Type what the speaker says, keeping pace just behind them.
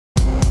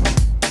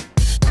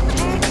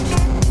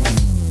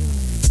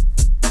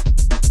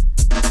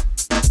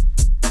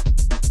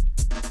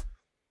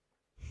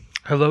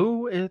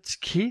Hello, it's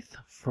Keith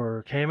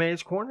for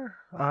KMAs Korner.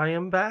 I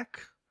am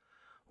back.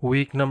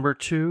 Week number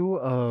 2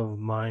 of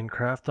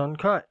Minecraft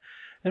Uncut.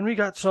 And we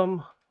got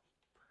some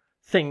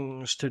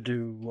things to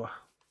do.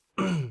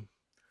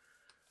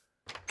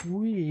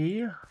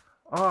 We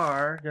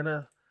are going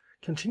to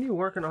continue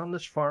working on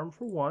this farm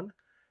for one.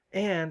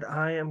 And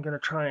I am going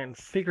to try and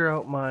figure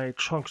out my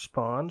chunk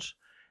spawns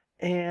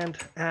and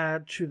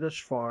add to this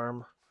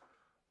farm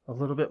a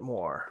little bit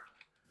more.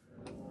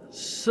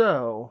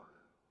 So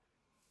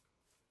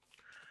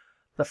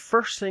the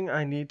first thing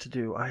I need to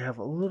do, I have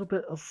a little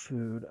bit of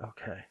food.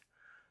 Okay.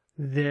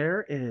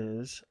 There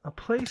is a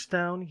place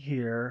down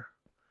here.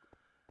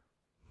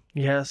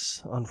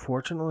 Yes,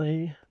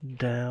 unfortunately,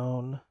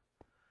 down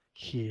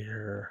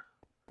here.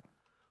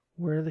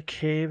 Where the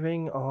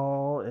caving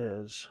all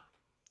is.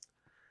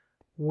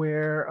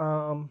 Where,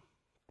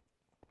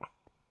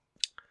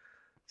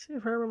 see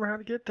if I remember how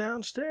to get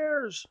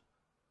downstairs.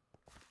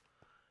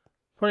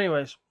 But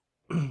anyways,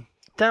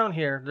 down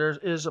here, there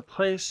is a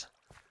place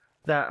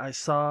that I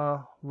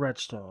saw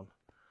redstone.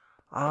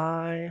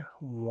 I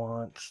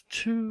want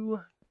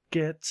to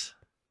get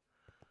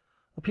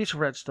a piece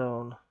of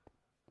redstone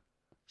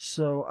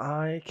so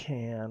I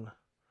can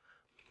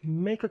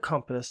make a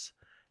compass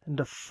and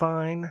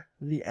define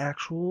the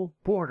actual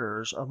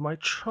borders of my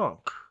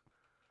chunk.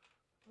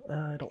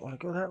 I don't want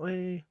to go that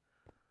way.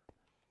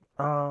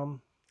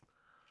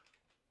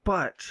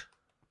 But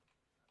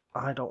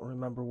I don't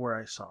remember where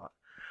I saw it.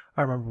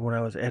 I remember when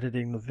I was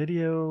editing the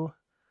video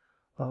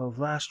of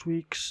last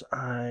week's,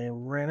 I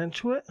ran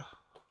into it.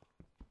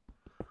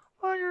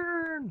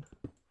 Iron!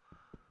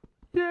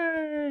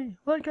 Yay!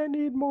 Like I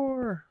need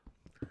more!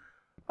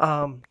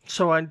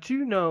 So I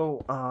do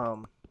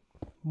know,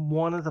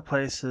 one of the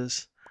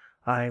places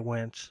I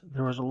went,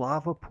 there was a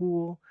lava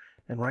pool,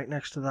 and right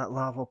next to that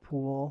lava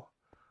pool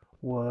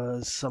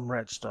was some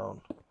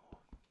redstone.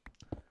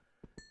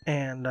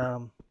 And,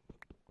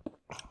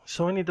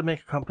 so I need to make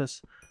a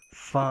compass,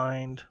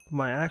 find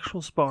my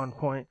actual spawn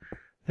point.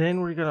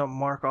 Then we're going to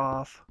mark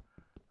off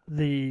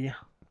the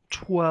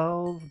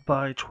 12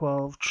 by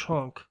 12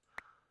 chunk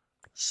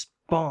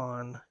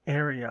spawn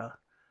area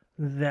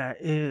that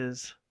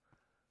is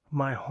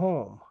my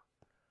home.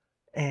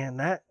 And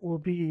that will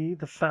be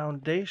the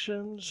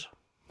foundations.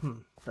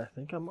 I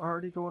think I'm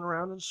already going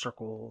around in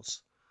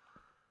circles.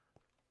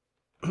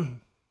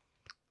 That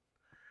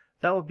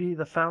will be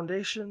the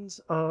foundations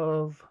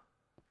of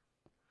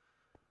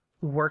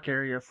the work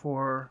area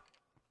for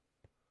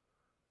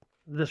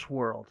this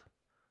world.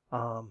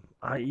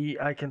 I.e.,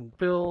 I can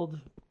build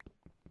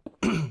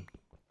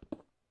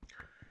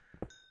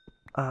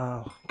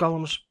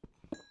golems,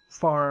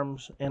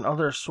 farms, and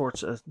other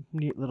sorts of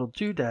neat little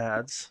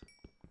doodads.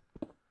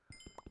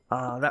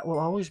 That will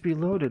always be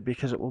loaded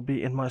because it will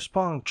be in my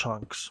spawn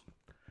chunks.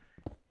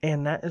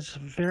 And that is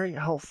very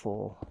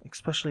helpful,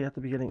 especially at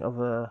the beginning of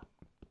a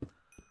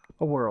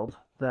world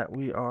that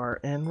we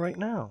are in right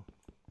now.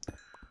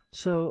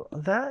 So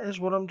that is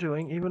what I'm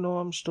doing, even though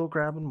I'm still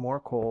grabbing more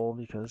coal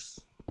because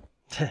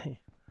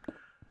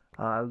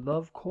I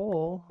love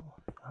coal.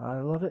 I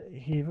love it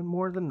even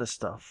more than this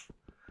stuff.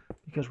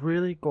 Because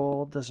really,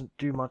 gold doesn't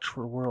do much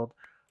for the world.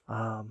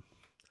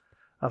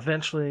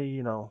 Eventually,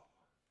 you know,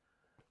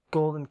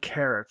 golden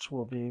carrots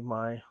will be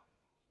my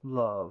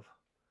love.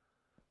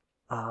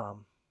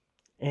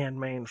 And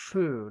main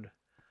food.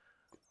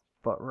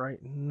 But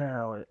right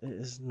now, it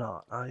is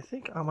not. I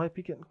think I might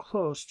be getting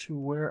close to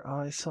where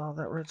I saw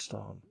that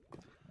redstone.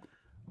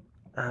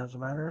 As a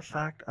matter of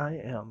fact, I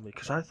am.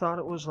 Because I thought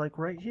it was like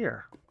right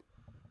here.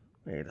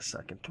 Wait a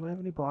second. Do I have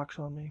any blocks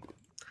on me?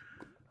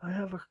 I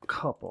have a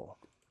couple.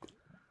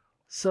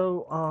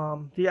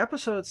 So, the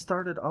episode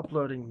started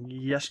uploading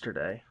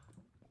yesterday.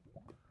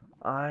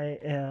 I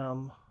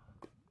am,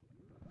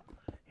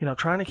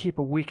 trying to keep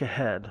a week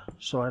ahead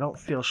so I don't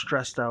feel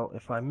stressed out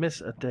if I miss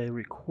a day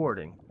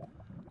recording.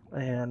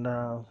 And,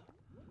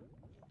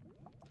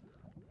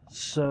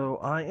 so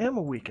I am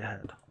a week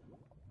ahead.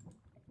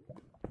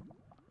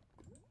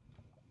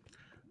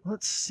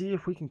 Let's see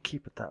if we can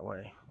keep it that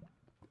way.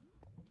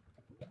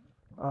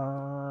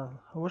 I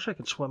wish I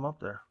could swim up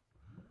there.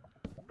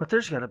 But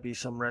there's got to be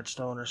some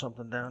redstone or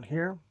something down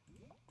here.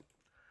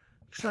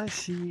 Because I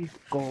see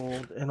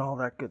gold and all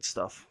that good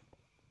stuff.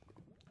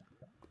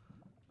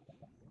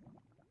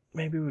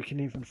 Maybe we can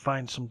even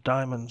find some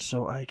diamonds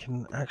so I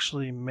can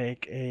actually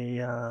make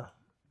a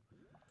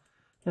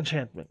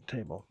enchantment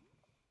table.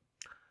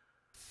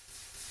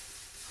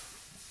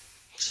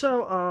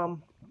 So,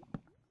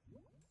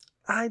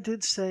 I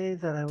did say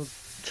that I would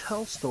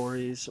tell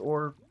stories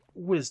or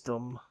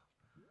wisdom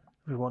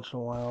every once in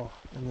a while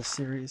in this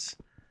series.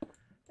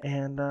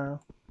 And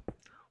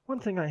one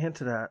thing I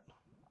hinted at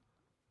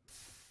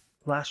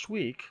last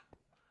week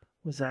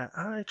was that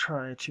I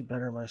try to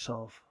better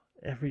myself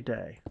every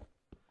day.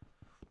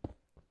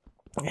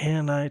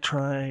 And I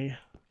try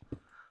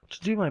to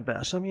do my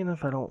best. I mean,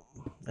 if I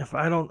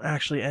don't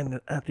actually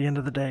at the end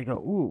of the day go,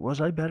 ooh,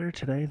 was I better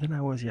today than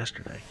I was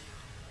yesterday?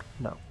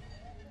 No.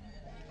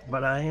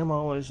 But I am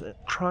always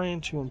trying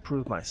to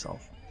improve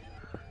myself.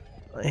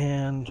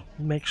 and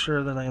make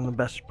sure that I am the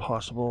best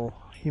possible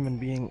human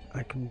being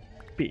I can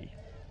be.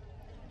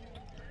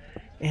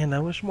 And I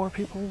wish more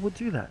people would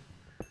do that.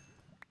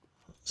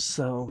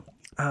 So,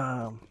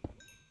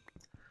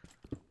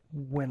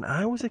 when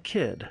I was a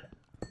kid,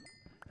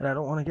 and I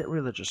don't want to get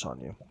religious on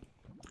you,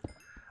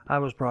 I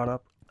was brought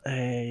up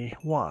a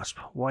WASP,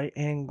 White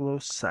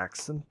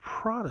Anglo-Saxon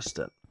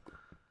Protestant.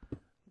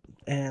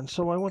 And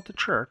so I went to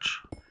church,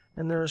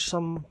 and there's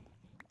some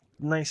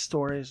nice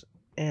stories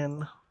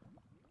and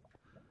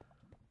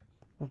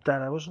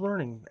that I was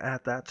learning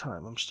at that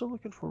time. I'm still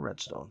looking for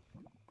redstone.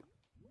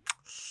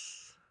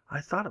 I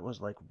thought it was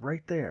like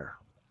right there.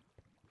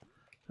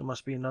 There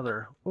must be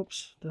another.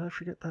 Oops, did I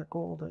forget that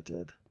gold? I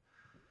did.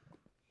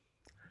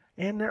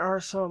 And there are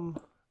some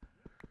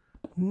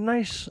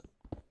nice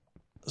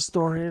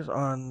stories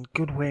on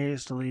good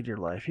ways to lead your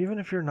life, even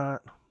if you're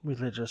not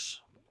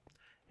religious.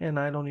 And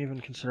I don't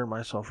even consider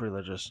myself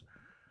religious.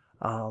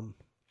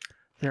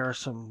 There are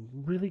some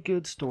really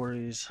good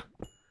stories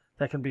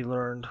that can be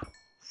learned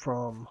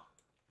from,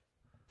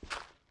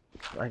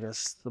 I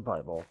guess, the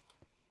Bible.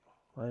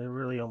 I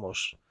really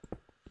almost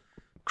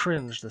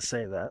cringe to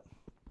say that.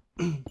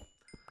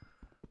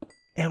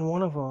 And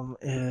one of them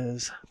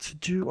is to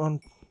do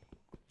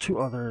unto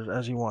others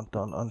as you want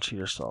done unto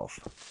yourself.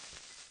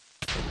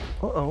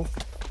 Uh-oh.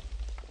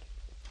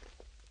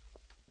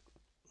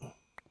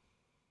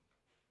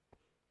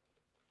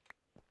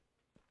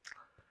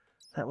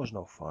 That was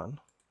no fun.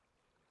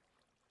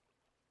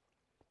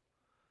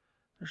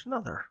 There's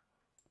another.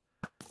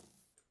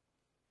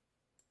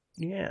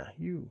 Yeah,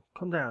 you.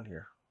 Come down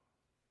here.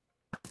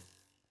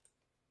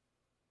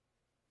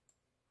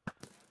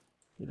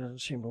 He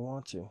doesn't seem to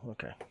want to.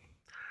 Okay.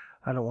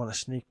 I don't want to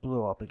sneak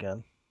Blue up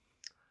again.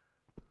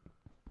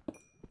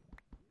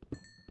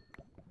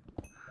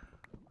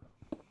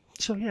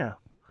 So yeah,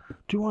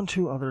 do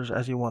unto others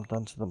as you want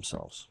done to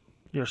themselves.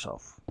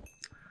 Yourself.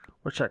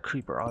 Which that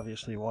creeper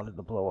obviously wanted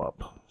to blow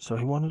up. So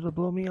he wanted to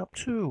blow me up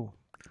too.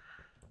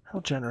 How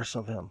generous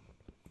of him.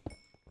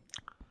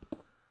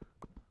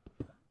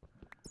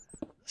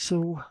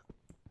 So,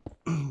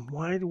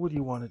 why would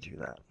you want to do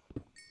that?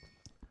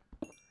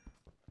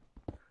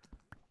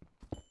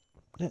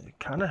 It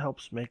kind of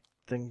helps make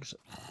things...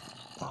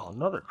 Oh,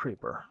 another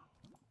creeper.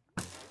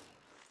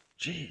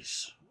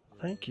 Jeez.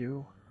 Thank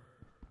you.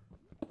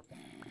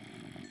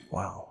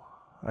 Wow.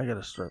 I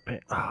gotta start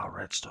paying... Ah,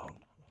 redstone.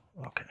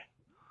 Okay.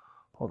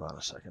 Hold on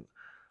a second.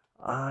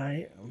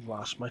 I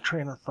lost my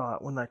train of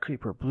thought when that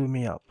creeper blew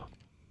me up.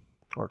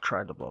 Or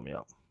tried to blow me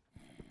up.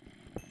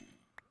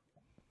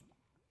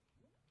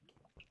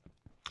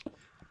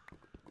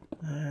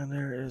 And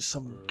there is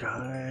some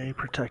guy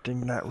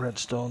protecting that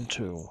redstone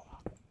too.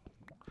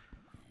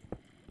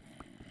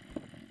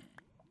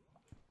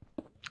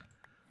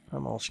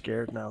 I'm all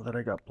scared now that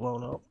I got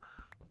blown up.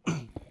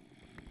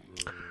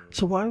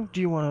 So why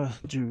do you want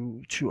to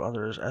do to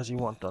others as you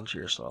want done to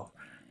yourself?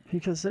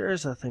 Because there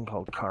is a thing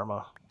called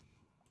karma.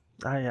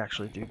 I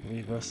actually do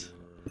believe this.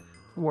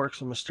 It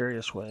works in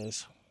mysterious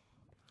ways.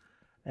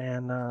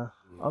 And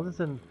other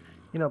than,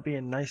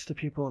 being nice to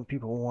people and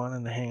people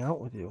wanting to hang out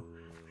with you,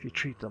 if you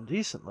treat them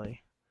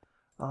decently,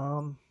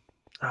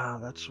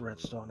 that's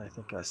redstone I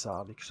think I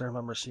saw because I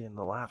remember seeing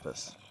the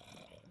lapis.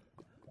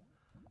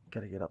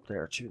 Gotta get up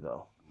there too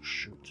though.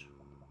 Shoot.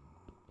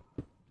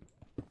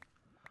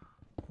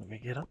 Let me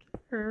get up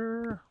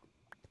there.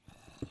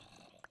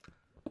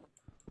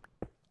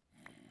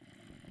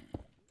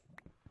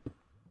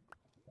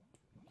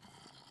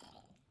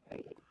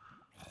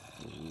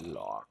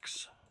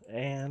 Locks.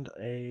 And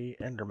a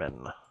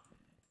Enderman.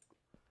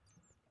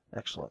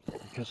 Excellent,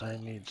 because I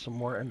need some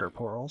more ender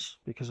pearls,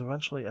 because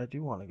eventually I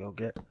do want to go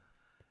get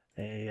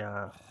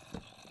a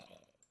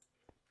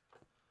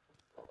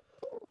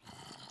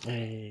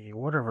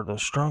whatever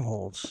those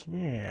strongholds.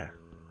 Yeah.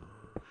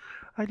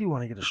 I do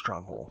want to get a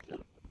stronghold.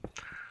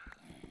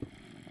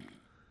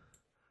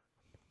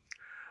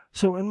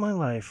 So in my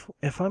life,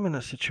 if I'm in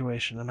a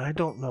situation and I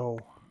don't know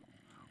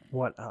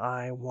what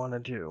I want to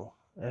do,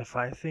 if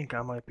I think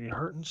I might be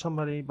hurting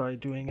somebody by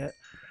doing it,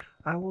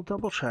 I will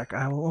double check.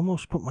 I will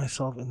almost put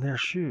myself in their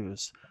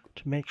shoes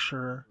to make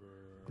sure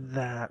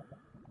that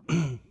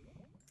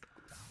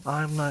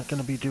I'm not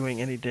going to be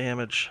doing any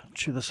damage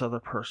to this other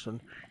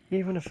person,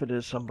 even if it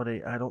is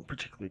somebody I don't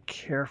particularly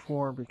care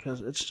for,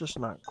 because it's just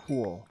not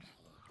cool.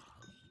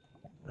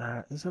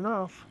 That is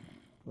enough.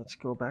 Let's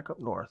go back up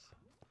north.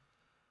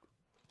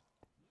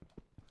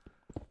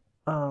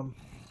 I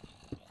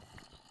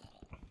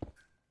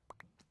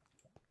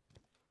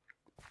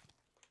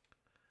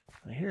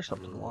hear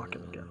something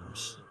walking again.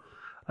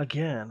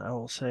 Again, I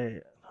will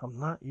say I'm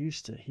not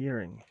used to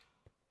hearing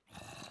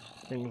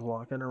things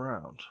walking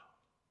around.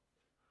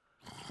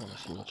 I want to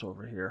see what's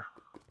over here.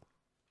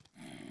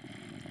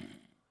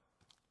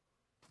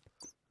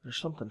 There's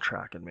something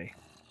tracking me.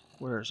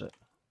 Where is it?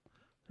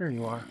 There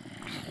you are.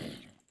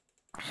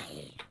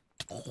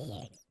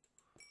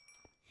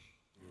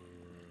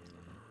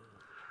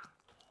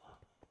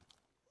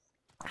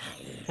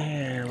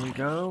 There we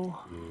go.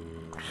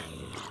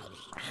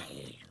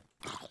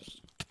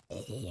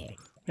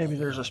 Maybe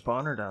there's a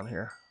spawner down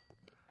here.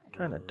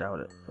 Kinda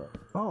doubt it, but...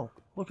 Oh,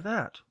 look at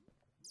that.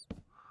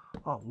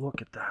 Oh,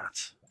 look at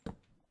that.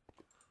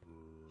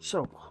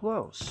 So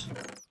close.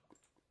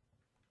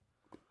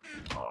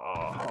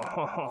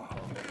 Oh.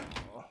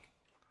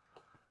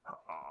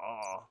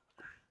 Oh.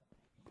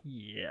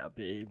 Yeah,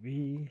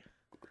 baby.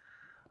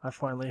 I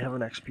finally have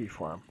an XP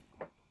for him.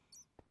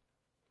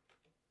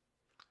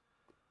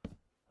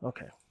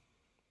 Okay.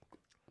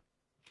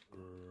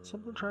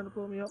 Something trying to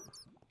blow me up?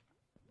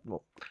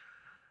 Well,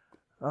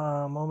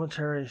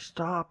 momentary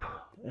stop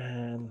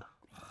and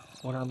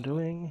what I'm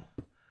doing,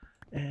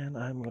 and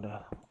I'm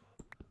gonna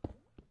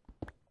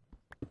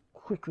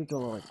quickly go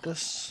like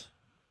this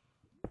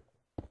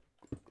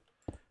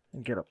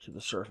and get up to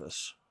the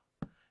surface.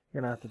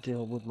 You're gonna have to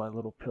deal with my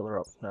little pillar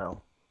up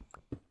now.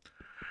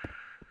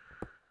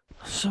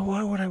 So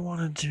why would I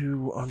want to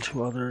do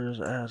unto others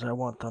as I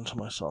want done to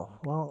myself?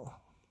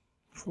 Well,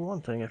 for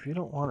one thing, if you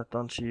don't want it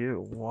done to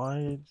you,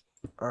 why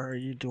are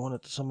you doing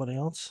it to somebody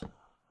else?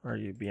 Are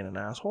you being an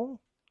asshole?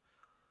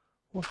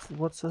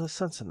 What's the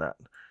sense in that?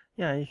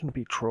 Yeah, you can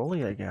be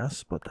trolly, I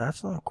guess, but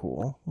that's not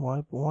cool.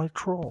 Why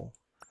troll?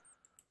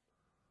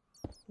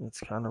 It's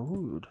kind of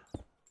rude.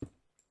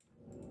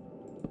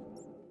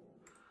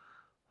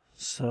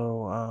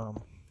 So,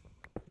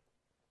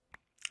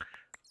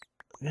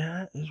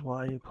 that is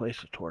why you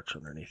place a torch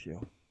underneath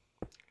you.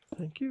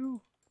 Thank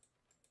you.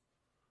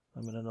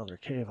 I'm in another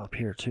cave up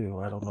here too,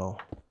 I don't know.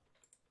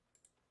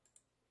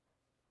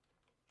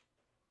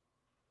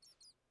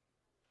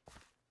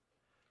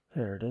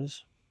 There it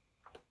is.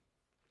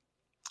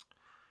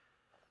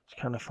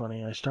 It's kind of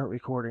funny. I start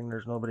recording,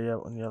 there's nobody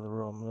out in the other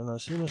room. And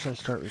as soon as I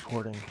start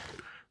recording,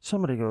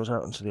 somebody goes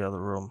out into the other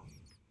room.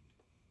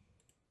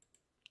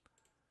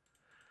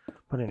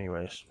 But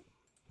anyways.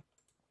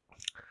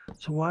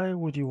 So why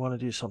would you want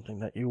to do something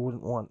that you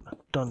wouldn't want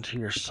done to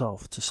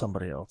yourself to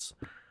somebody else?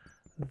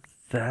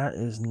 That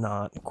is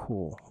not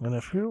cool. And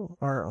if you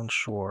are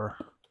unsure,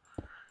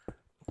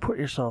 put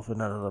yourself in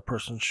that other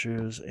person's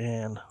shoes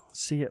and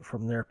see it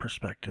from their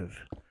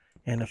perspective.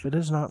 And if it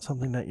is not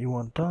something that you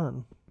want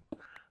done,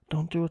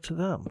 don't do it to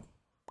them.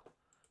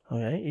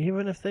 Okay?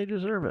 Even if they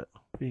deserve it.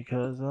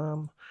 Because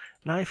an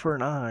eye for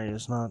an eye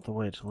is not the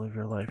way to live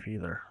your life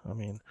either. I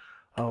mean,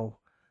 oh,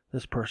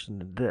 this person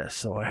did this,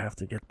 so I have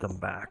to get them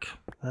back.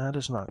 That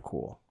is not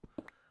cool.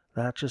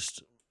 That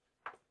just...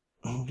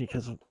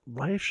 Because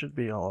life should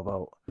be all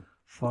about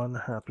fun,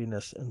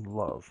 happiness, and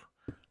love.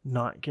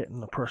 Not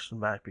getting the person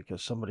back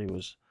because somebody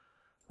was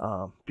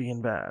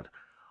being bad.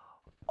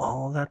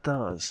 All that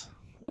does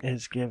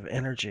is give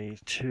energy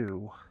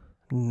to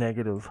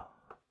negative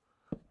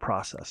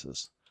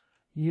processes.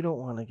 You don't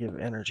want to give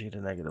energy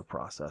to negative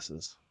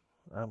processes.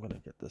 I'm going to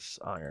get this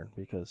iron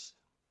because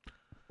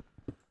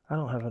I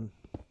don't have a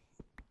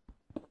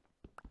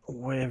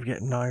way of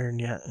getting iron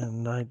yet,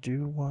 and I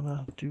do want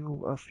to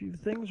do a few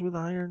things with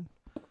iron.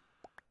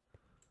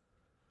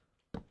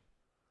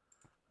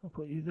 I'll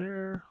put you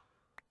there.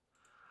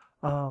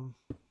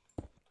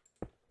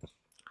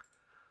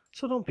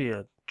 So don't be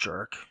a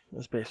jerk,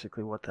 is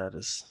basically what that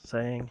is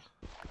saying.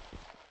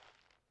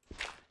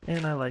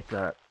 And I like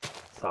that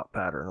thought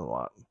pattern a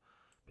lot,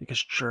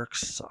 because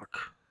jerks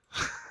suck.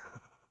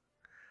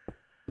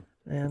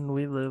 And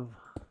we live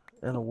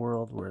in a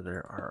world where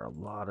there are a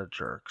lot of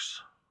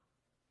jerks.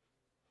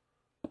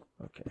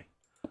 Okay,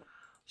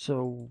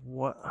 so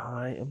what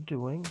I am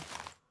doing,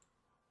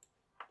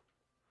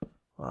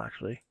 well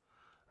actually,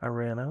 I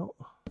ran out.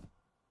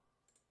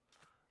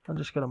 I'm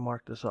just going to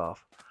mark this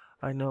off.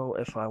 I know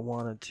if I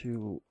wanted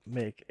to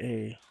make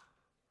a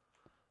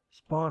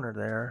spawner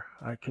there,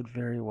 I could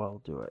very well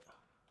do it.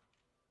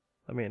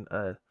 I mean,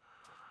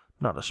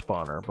 not a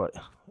spawner, but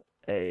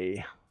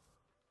a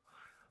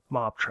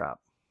mob trap.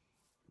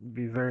 It'd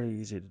be very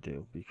easy to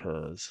do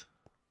because...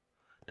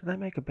 Did I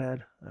make a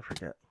bed? I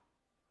forget.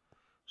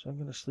 So I'm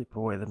going to sleep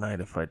away the night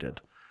if I did.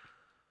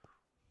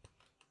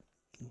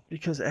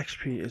 Because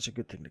XP is a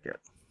good thing to get.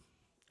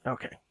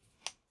 Okay.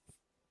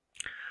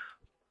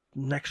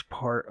 Next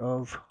part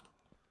of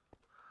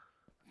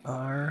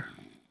our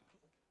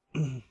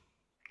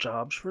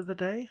jobs for the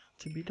day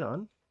to be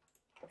done.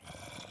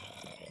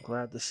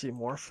 Glad to see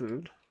more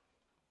food.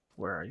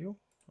 Where are you?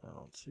 I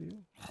don't see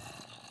you.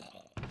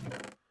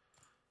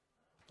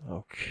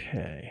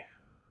 Okay.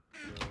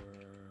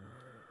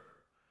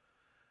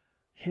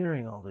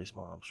 Hearing all these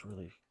mobs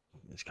really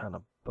is kind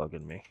of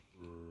bugging me.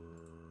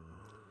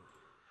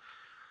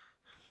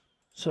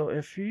 So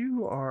if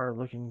you are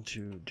looking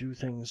to do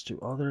things to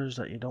others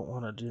that you don't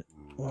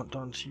want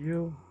done to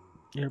you,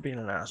 you're being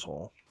an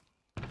asshole.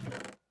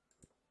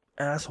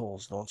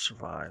 Assholes don't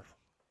survive.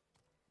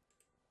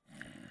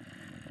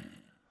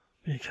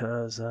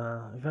 Because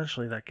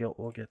eventually that guilt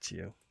will get to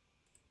you.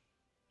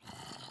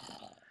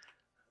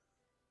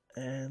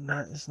 And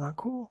that is not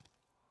cool.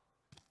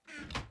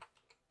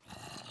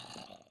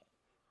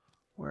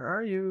 Where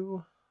are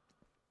you?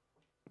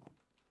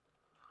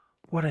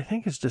 What I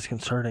think is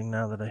disconcerting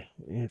now that I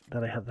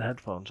have the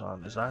headphones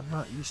on is I'm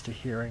not used to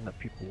hearing the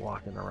people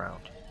walking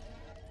around.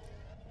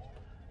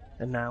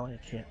 And now I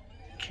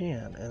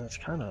can, and it's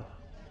kind of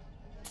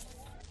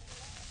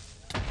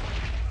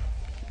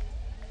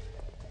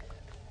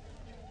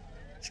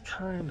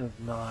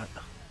not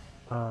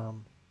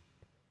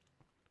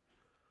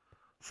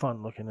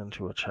fun looking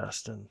into a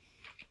chest and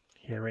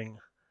hearing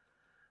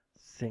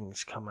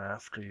things come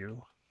after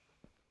you.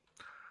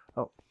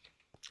 Oh,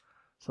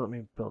 so let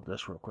me build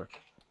this real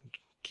quick.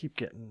 Keep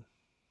getting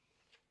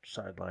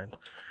sidelined.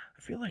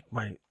 I feel like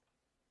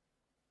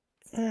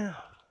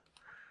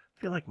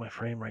my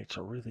frame rates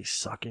are really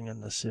sucking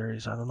in this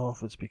series. I don't know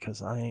if it's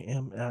because I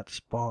am at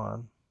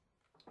spawn.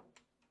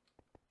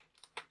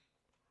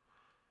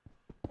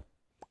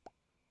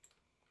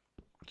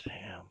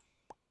 Damn.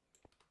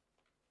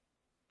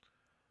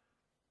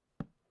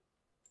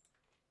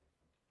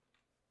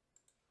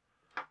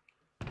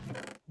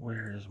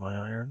 Where is my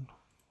iron?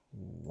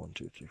 1,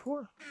 2, 3,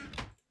 4.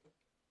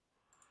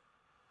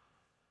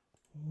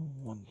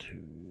 1,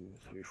 2,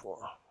 3,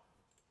 4.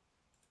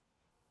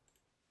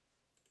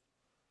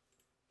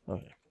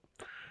 Okay.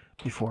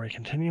 Before I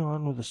continue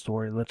on with the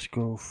story, let's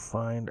go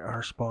find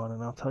our spawn,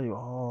 and I'll tell you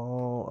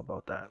all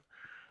about that.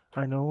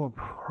 I know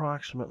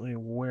approximately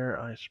where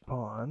I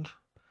spawned,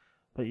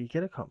 but you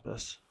get a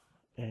compass,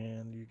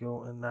 and you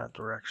go in that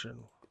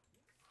direction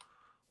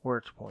where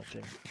it's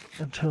pointing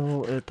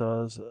until it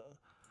does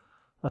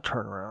a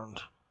turnaround,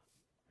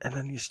 and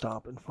then you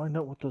stop and find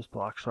out what those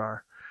blocks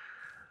are.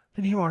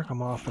 Then you mark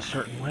them off a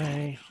certain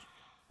way.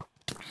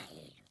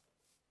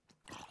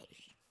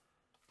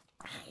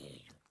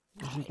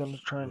 Is he gonna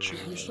try and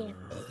shoot me still?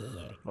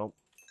 Nope.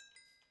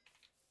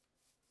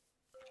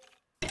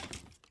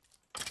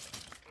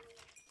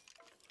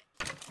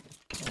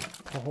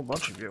 A whole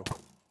bunch of you.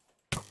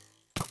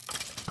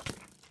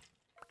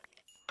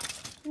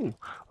 Ooh,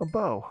 a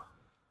bow.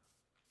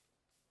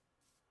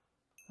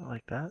 I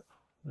like that.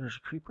 There's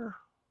a creeper.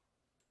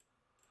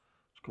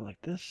 Let's go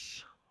like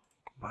this.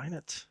 Combine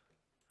it.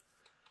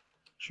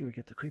 Should we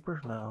get the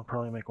creeper? No, I'll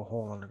probably make a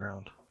hole in the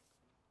ground.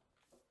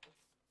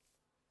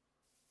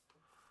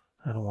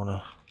 I don't want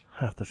to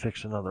have to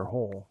fix another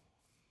hole.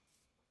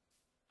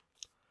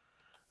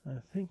 I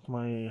think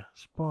my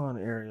spawn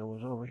area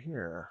was over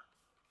here.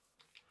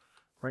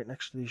 Right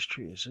next to these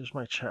trees. There's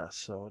my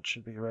chest, so it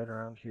should be right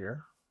around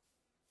here.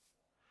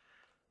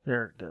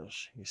 There it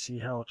goes. You see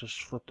how it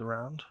just flipped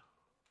around?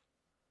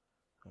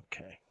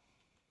 Okay.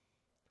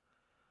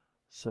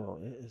 So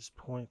it is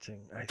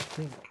pointing, I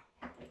think,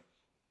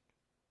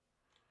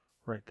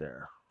 right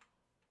there.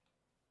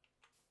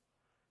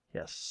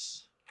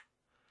 Yes.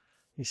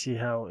 You see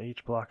how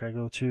each block I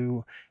go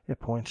to, it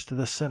points to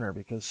the center,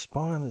 because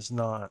spawn is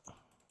not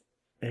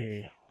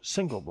a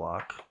single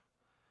block.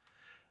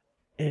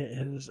 It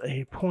is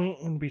a point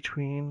in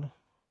between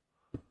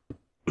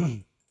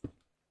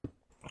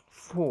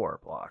 4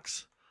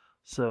 blocks.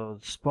 So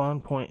the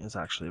spawn point is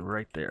actually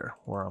right there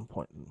where I'm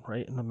pointing,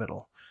 right in the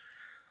middle.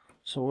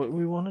 So what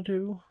we want to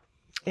do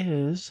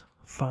is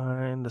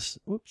find this,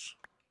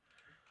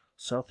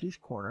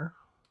 southeast corner,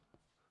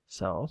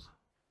 south,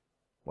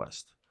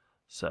 west,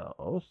 south,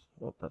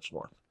 oh, that's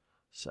north,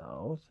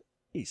 south,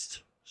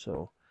 east.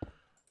 So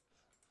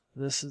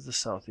this is the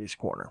southeast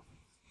corner.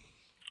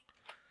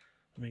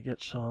 Let me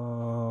get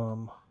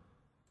some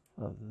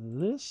of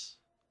this,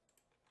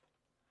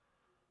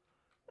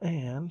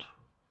 and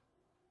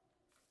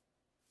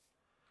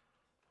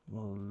I'm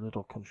a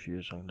little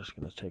confused. I'm just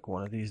going to take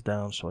one of these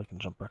down so I can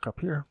jump back up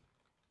here.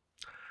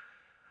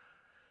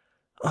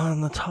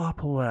 On the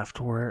top left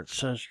where it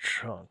says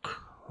chunk,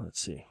 let's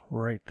see,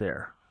 right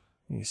there.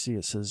 You see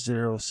it says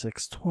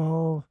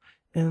 0612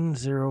 and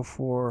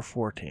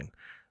 0414.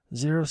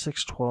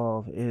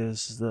 0612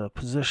 is the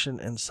position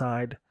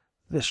inside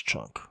this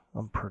chunk,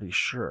 I'm pretty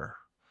sure.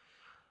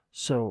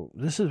 So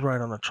this is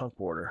right on the chunk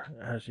border.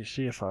 As you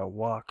see, if I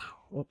walk,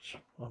 oops,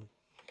 I'm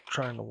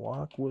trying to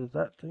walk with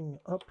that thing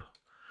up.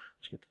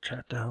 Let's get the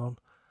chat down.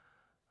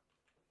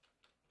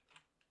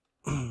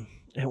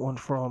 It went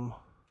from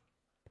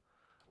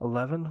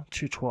 11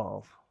 to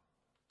 12.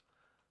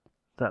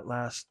 That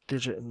last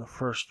digit in the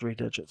first 3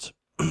 digits.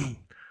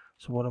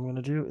 So what I'm going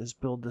to do is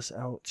build this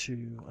out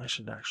to, I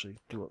should actually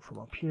do it from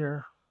up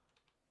here.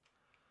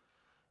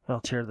 I'll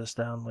tear this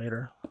down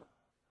later.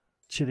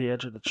 To the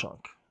edge of the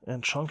chunk.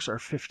 And chunks are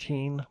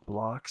 15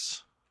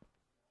 blocks.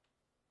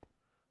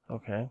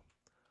 Okay.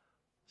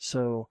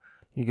 So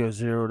you go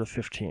 0 to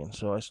 15.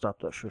 So I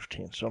stopped at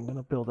 15. So I'm going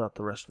to build out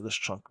the rest of this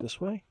chunk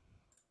this way.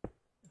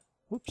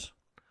 Whoops.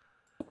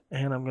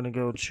 And I'm going to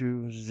go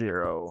to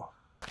 0.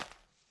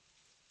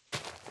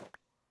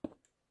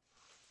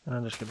 And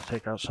I'm just going to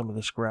take out some of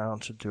this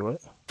ground to do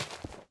it.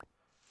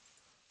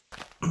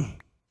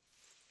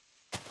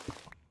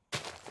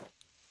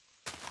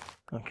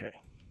 Okay.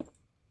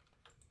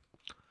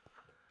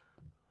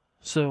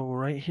 So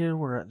right here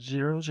we're at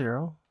 0,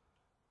 0.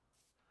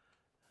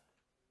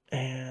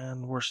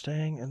 And we're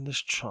staying in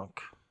this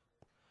chunk.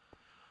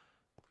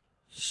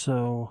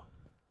 So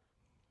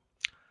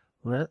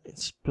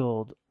let's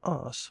build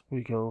us.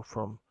 We go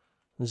from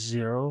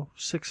 0,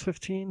 6,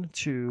 15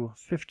 to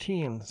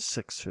 15,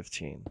 6,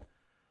 15.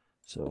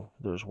 So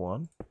there's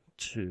 1,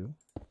 2,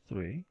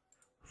 3,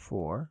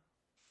 4.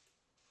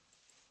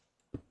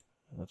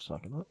 That's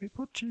not gonna let me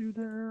put you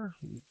there,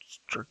 you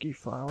jerky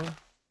flower.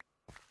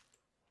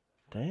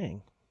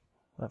 Dang,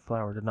 that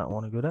flower did not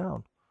want to go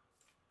down.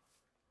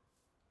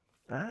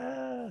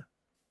 Ah!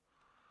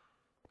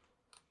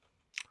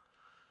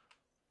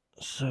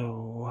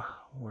 So,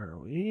 where are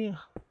we?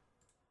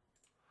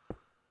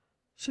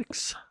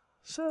 6,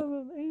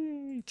 7,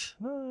 8,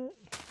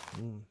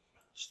 9.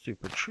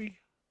 Stupid tree.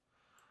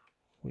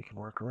 We can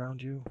work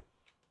around you.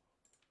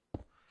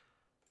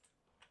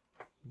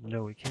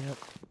 No, we can't.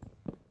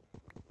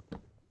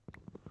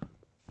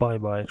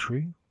 Bye-bye,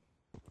 tree.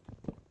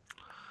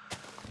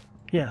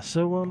 Yeah,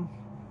 so,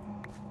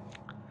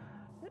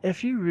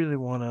 if you really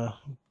want to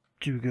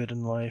do good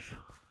in life,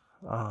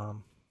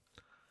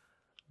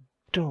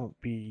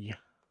 don't be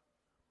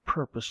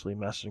purposely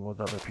messing with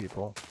other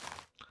people.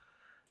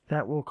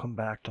 That will come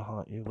back to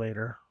haunt you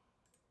later.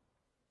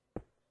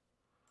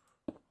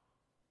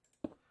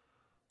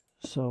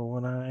 So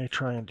when I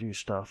try and do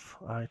stuff,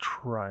 I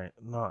try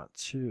not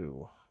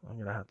to. I'm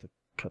gonna have to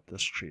cut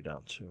this tree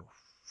down too.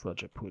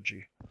 Fudge it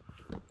pudgy.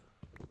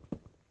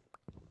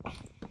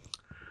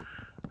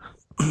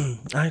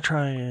 I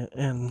try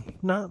and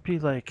not be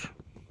like,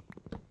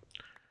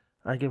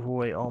 I give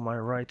away all my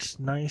rights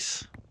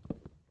nice,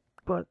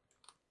 but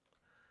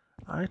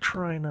I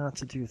try not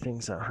to do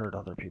things that hurt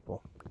other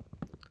people.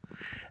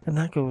 And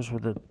that goes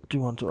with the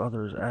do unto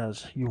others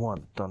as you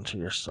want done to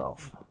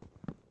yourself.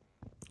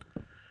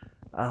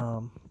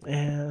 And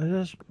it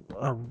is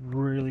a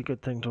really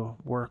good thing to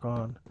work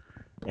on.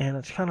 And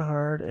it's kind of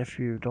hard if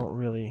you don't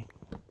really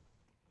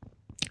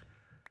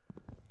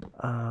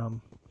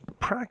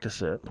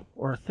practice it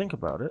or think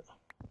about it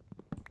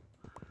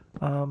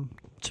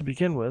to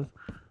begin with.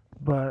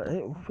 But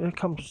it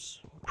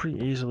comes pretty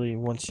easily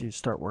once you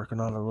start working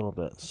on it a little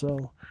bit.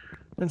 So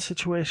in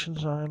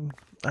situations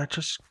I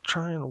just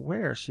try and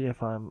aware, see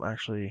if I'm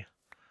actually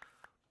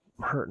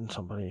hurting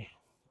somebody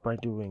by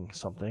doing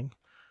something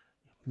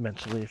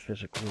mentally,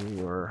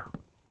 physically, or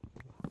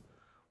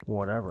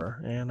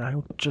whatever, and I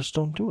just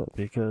don't do it,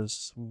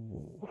 because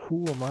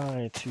who am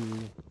I to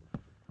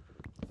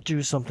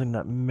do something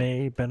that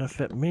may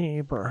benefit me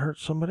but hurt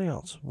somebody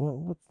else?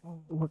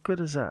 What good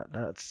is that?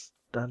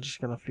 I'm just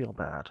gonna feel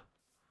bad,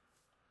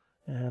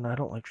 and I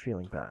don't like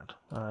feeling bad.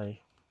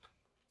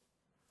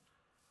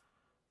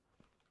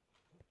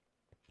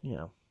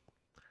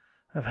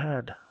 I've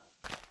had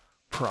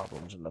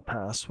problems in the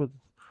past with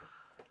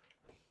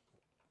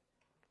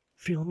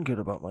feeling good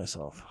about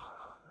myself.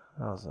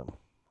 How's them?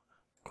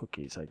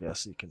 Cookies, I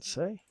guess you can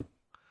say.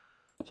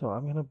 So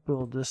I'm going to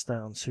build this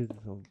down so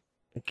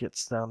it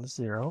gets down to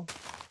 0.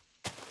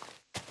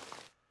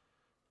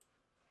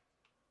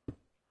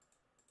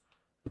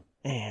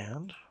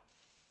 And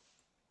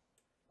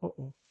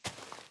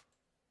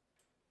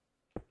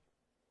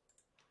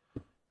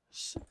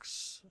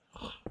 6,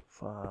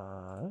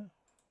 5,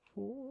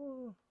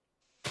 4.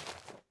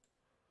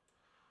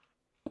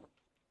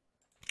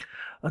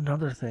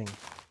 Another thing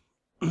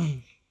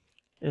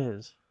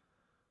is,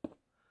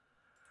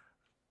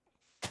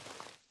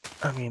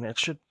 I mean, it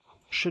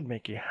should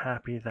make you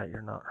happy that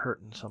you're not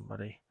hurting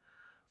somebody,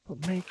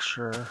 but make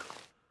sure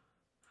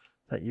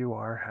that you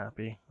are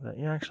happy, that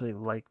you actually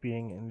like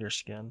being in your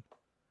skin.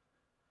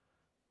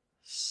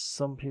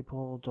 Some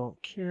people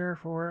don't care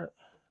for it.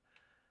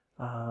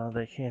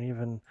 They can't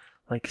even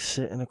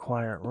sit in a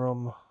quiet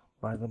room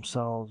by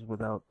themselves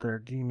without their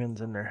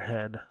demons in their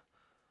head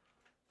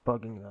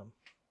bugging them.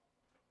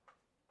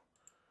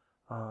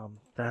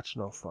 That's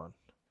no fun.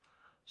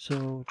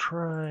 So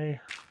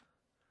try,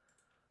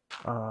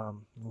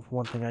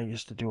 one thing I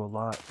used to do a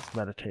lot is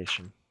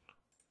meditation.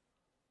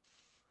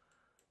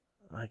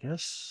 I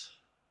guess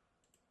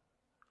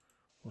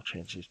we'll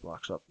change these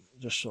blocks up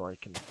just so I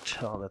can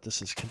tell that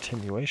this is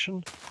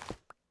continuation.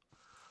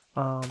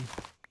 I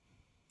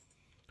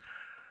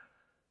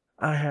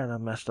had a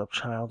messed up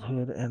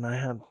childhood, and I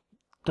had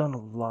done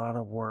a lot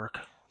of work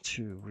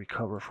to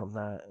recover from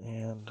that,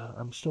 and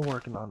I'm still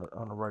working on it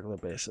on a regular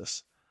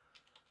basis.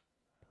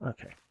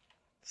 Okay,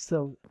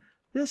 so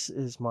this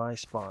is my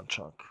spawn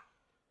chunk.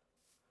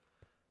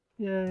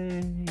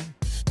 Yay!